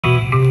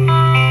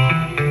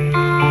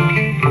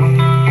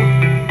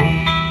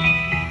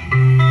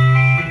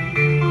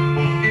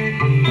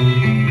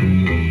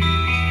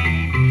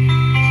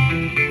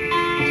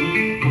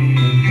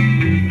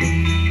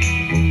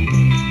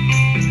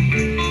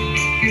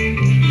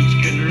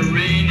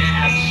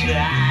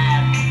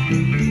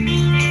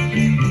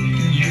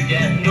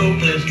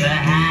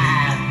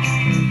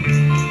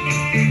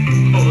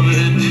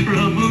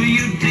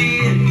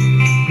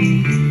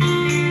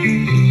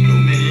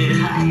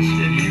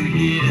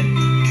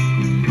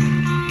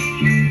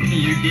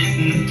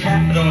getting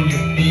tired on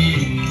your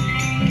feet,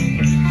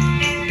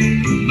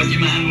 but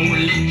your mind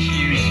won't let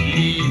you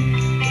sleep.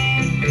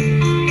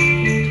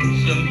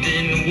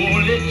 Something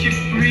won't let you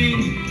free.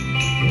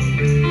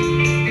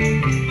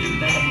 You're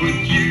not what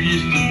you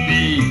used to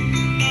be.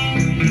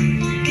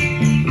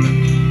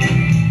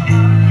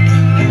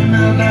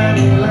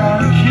 Nobody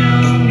loves you.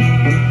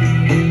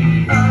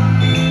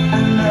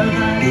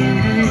 Nobody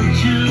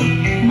needs you.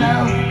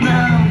 No, no.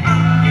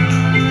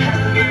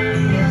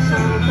 Heaven is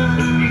over.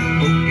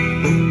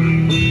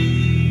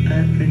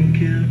 I think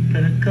you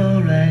better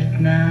go right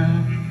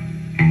now.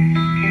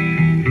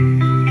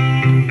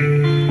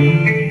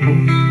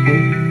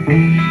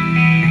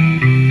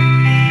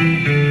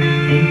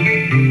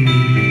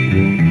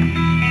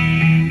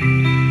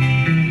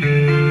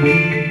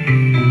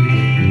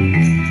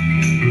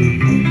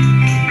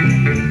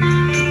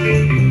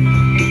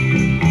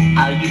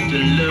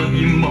 Love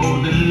you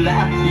more than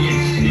life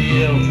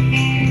itself.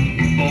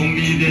 For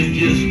me there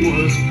just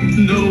was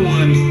no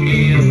one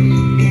else.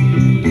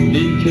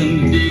 Then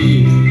come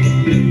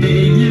the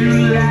day you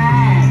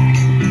lied.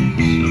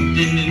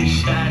 Something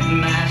inside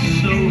my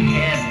soul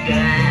had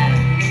died.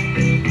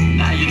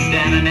 Now you're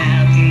down and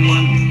out and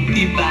one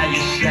feet by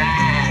your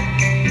side.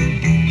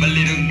 My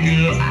little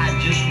girl, I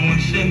just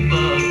won't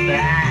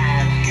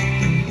sympathize.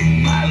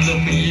 My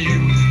love for you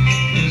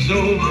is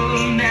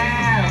over now.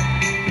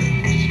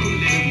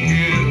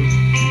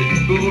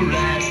 Go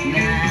right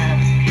now.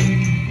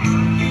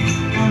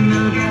 And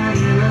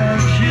nobody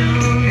loves you.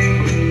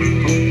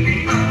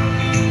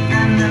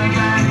 And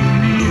nobody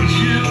needs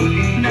you.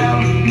 No,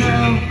 no.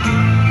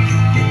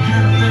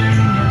 Heaven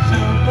is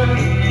over,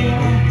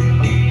 yeah.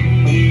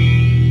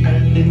 I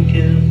think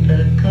you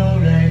better go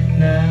right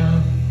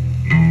now.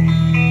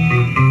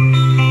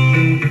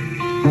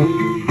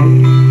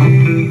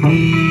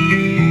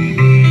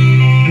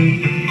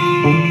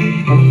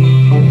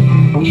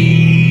 Yeah.